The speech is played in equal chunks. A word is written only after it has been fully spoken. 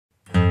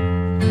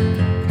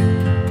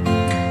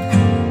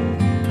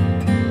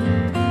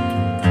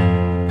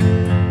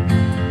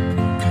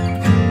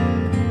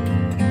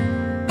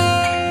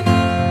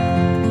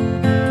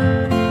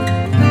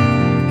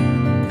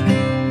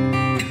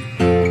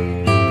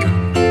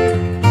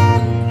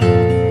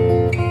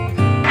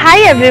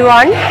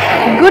everyone,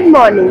 good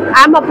morning.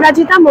 I'm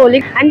Aprajita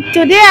Maulik and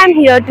today I'm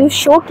here to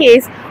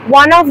showcase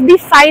one of the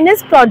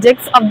finest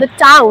projects of the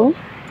town,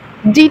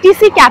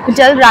 DTC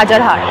Capital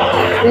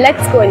Rajarhat.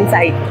 Let's go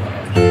inside.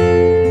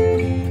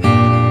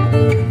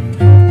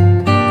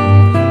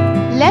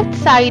 Left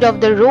side of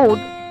the road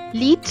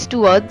leads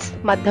towards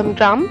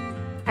Madhamgram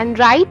and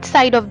right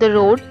side of the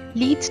road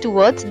leads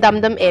towards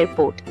Damdam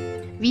Airport.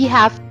 We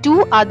have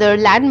two other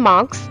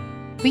landmarks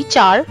which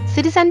are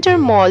City Center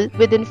Mall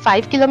within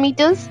 5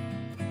 kilometers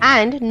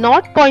and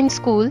North Point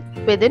School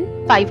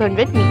within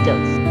 500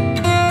 meters.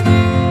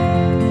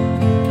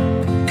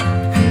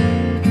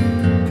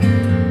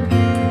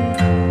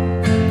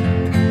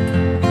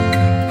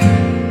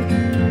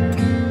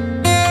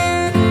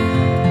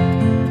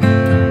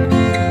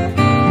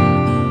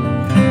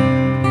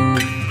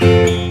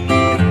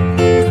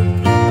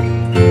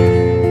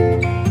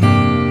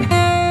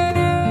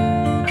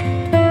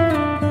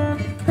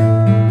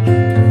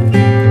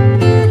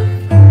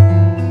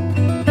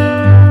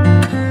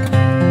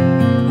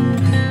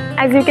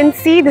 As you can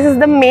see, this is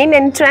the main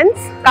entrance.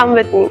 Come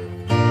with me.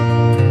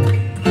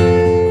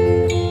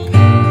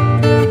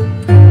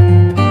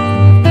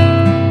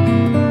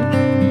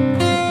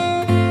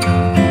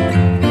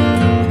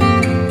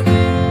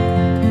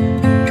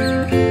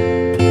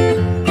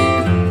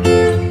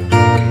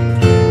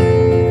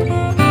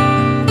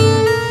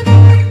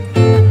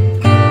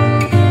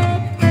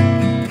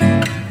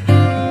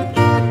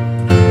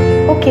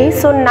 Okay,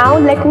 so now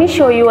let me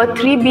show you a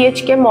 3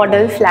 BHK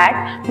model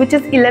flat which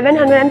is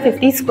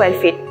 1150 square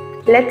feet.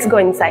 Let's go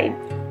inside.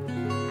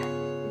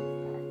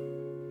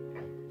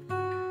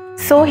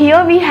 So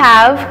here we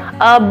have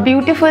a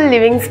beautiful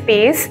living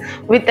space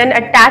with an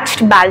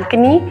attached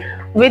balcony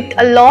with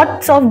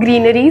lots of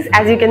greeneries,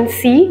 as you can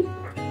see,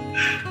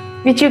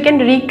 which you can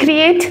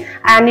recreate,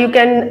 and you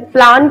can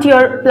plant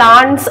your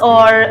plants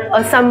or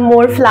some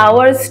more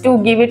flowers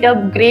to give it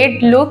a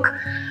great look.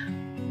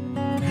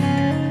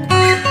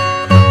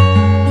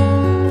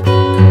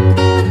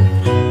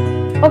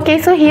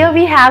 Okay, so here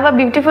we have a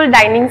beautiful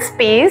dining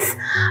space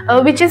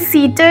which is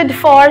seated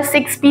for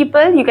 6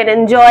 people. You can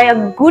enjoy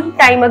a good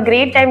time, a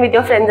great time with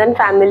your friends and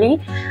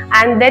family.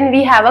 And then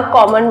we have a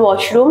common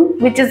washroom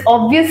which is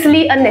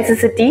obviously a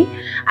necessity,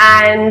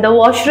 and the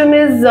washroom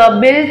is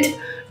built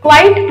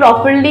quite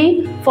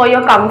properly for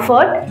your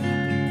comfort.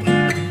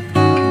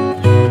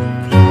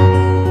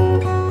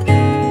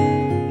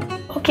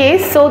 Okay,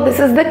 so this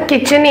is the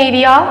kitchen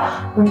area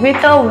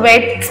with a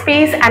wet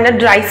space and a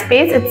dry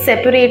space. It's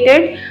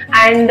separated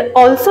and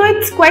also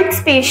it's quite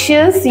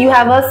spacious. You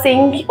have a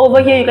sink over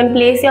here, you can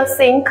place your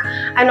sink,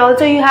 and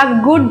also you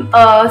have good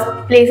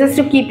places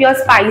to keep your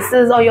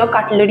spices or your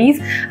cutleries,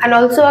 and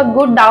also a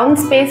good down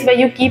space where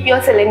you keep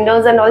your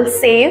cylinders and all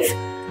safe.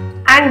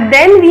 And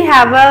then we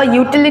have a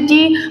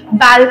utility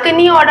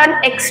balcony or an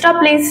extra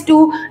place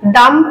to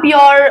dump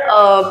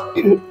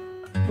your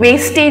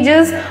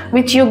wastages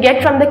which you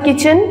get from the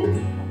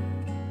kitchen,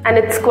 and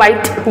it's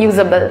quite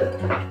usable.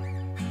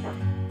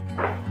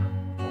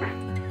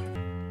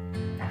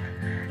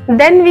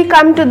 Then we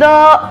come to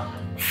the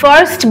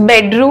first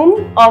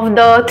bedroom of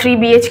the 3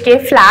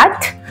 BHK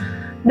flat.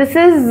 This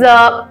is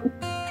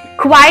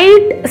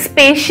quite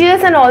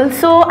spacious, and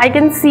also I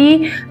can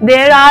see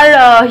there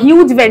are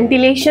huge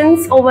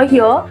ventilations over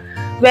here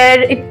where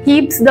it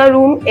keeps the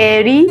room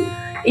airy.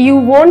 You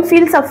won't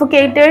feel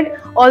suffocated.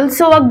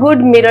 Also a good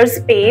mirror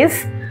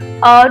space,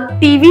 a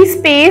TV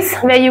space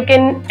where you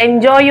can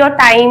enjoy your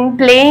time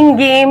playing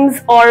games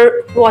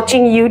or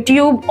watching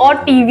YouTube or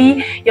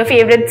TV, your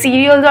favorite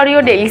serials or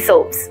your daily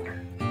soaps.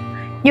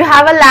 You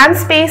have a lamp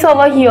space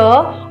over here.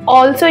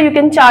 Also you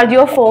can charge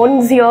your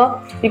phones here.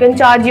 You can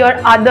charge your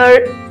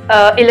other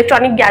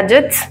electronic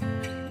gadgets.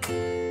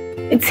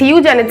 It's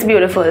huge and it's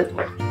beautiful.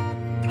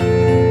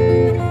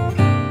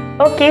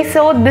 Okay,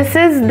 so this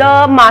is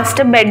the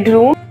master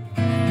bedroom.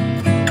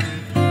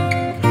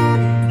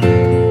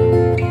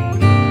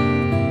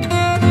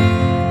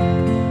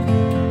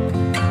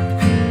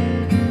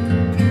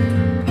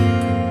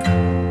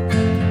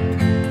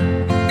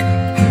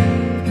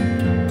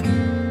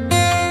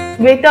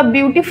 With a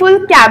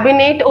beautiful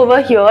cabinet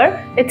over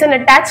here. It's an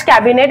attached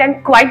cabinet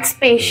and quite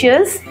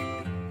spacious.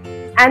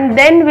 And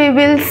then we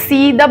will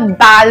see the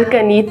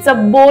balcony. It's a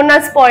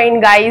bonus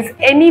point, guys.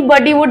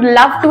 Anybody would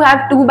love to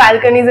have 2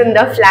 balconies in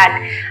the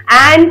flat.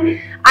 And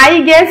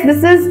I guess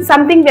this is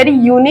something very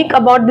unique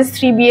about this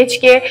 3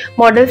 BHK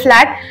model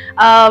flat.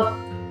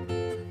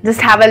 Just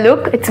have a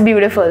look. It's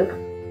beautiful.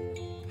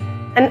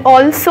 And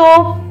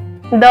also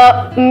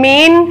the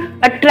main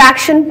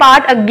attraction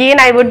part, again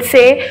I would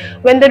say,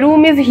 when the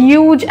room is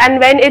huge and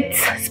when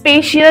it's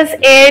spacious,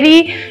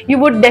 airy, you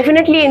would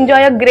definitely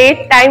enjoy a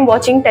great time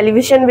watching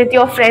television with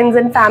your friends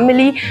and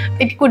family.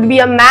 It could be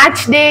a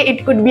match day,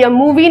 it could be a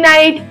movie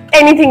night,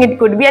 anything it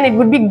could be, and it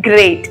would be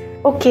great.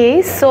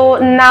 Okay, so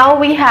now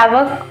we have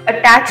a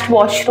attached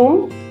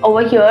washroom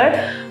over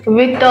here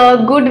with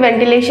a good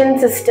ventilation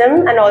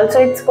system, and also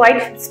it's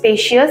quite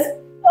spacious.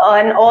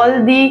 And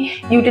all the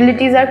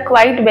utilities are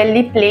quite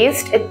well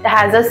placed. It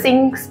has a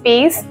sink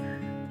space,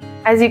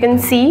 as you can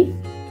see,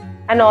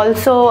 and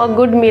also a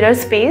good mirror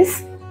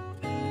space.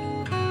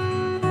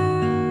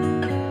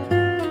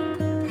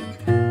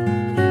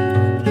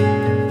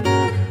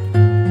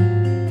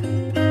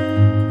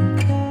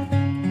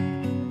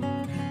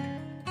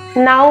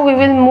 Now we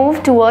will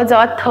move towards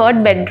our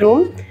third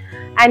bedroom,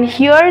 and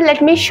here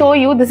let me show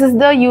you, this is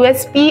the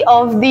USP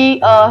of the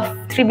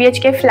 3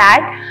 BHK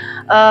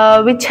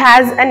flat, which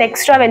has an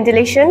extra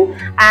ventilation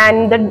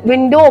and the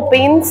window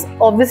opens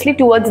obviously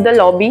towards the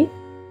lobby.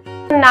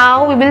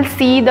 Now we will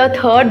see the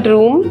third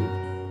room.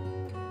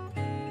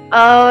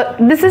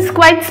 This is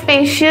quite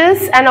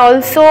spacious and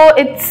also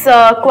it's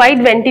quite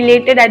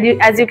ventilated,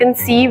 as you can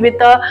see, with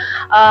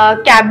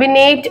a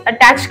cabinet,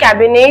 attached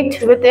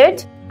cabinet with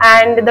it.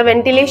 And the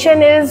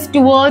ventilation is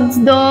towards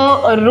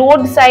the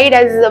road side.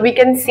 As we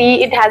can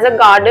see, it has a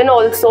garden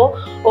also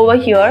over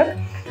here.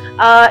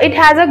 It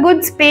has a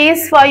good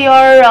space for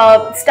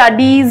your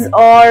studies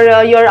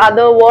or your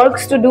other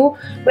works to do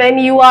when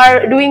you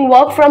are doing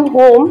work from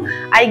home.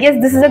 I guess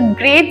this is a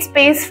great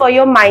space for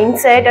your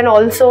mindset, and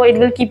also it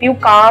will keep you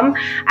calm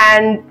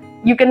and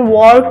you can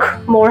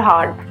work more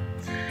hard.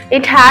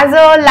 It has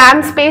a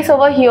lamp space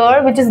over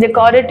here which is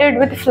decorated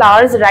with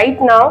flowers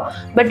right now,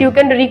 but you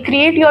can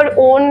recreate your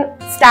own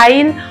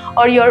style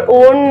or your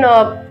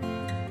own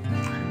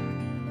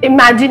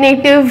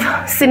imaginative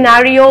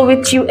scenario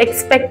which you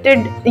expected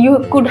you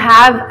could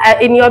have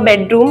in your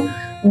bedroom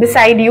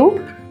beside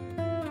you.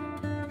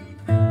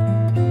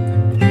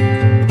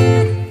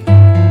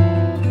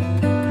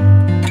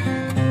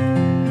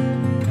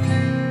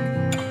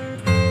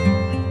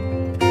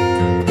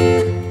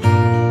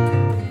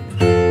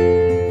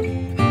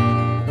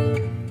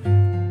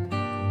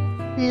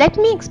 Let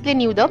me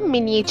explain you the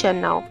miniature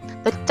now.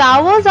 The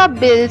towers are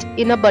built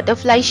in a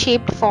butterfly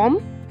shaped form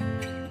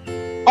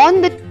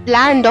on the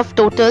land of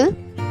total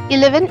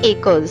 11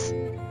 acres.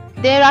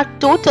 There are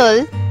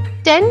total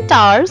 10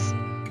 towers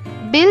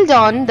built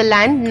on the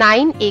land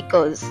 9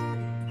 acres.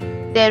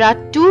 There are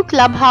 2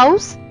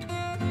 clubhouse.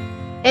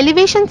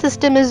 Elevation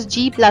system is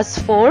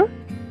G+4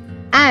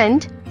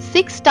 and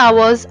 6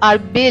 towers are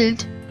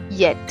built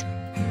yet.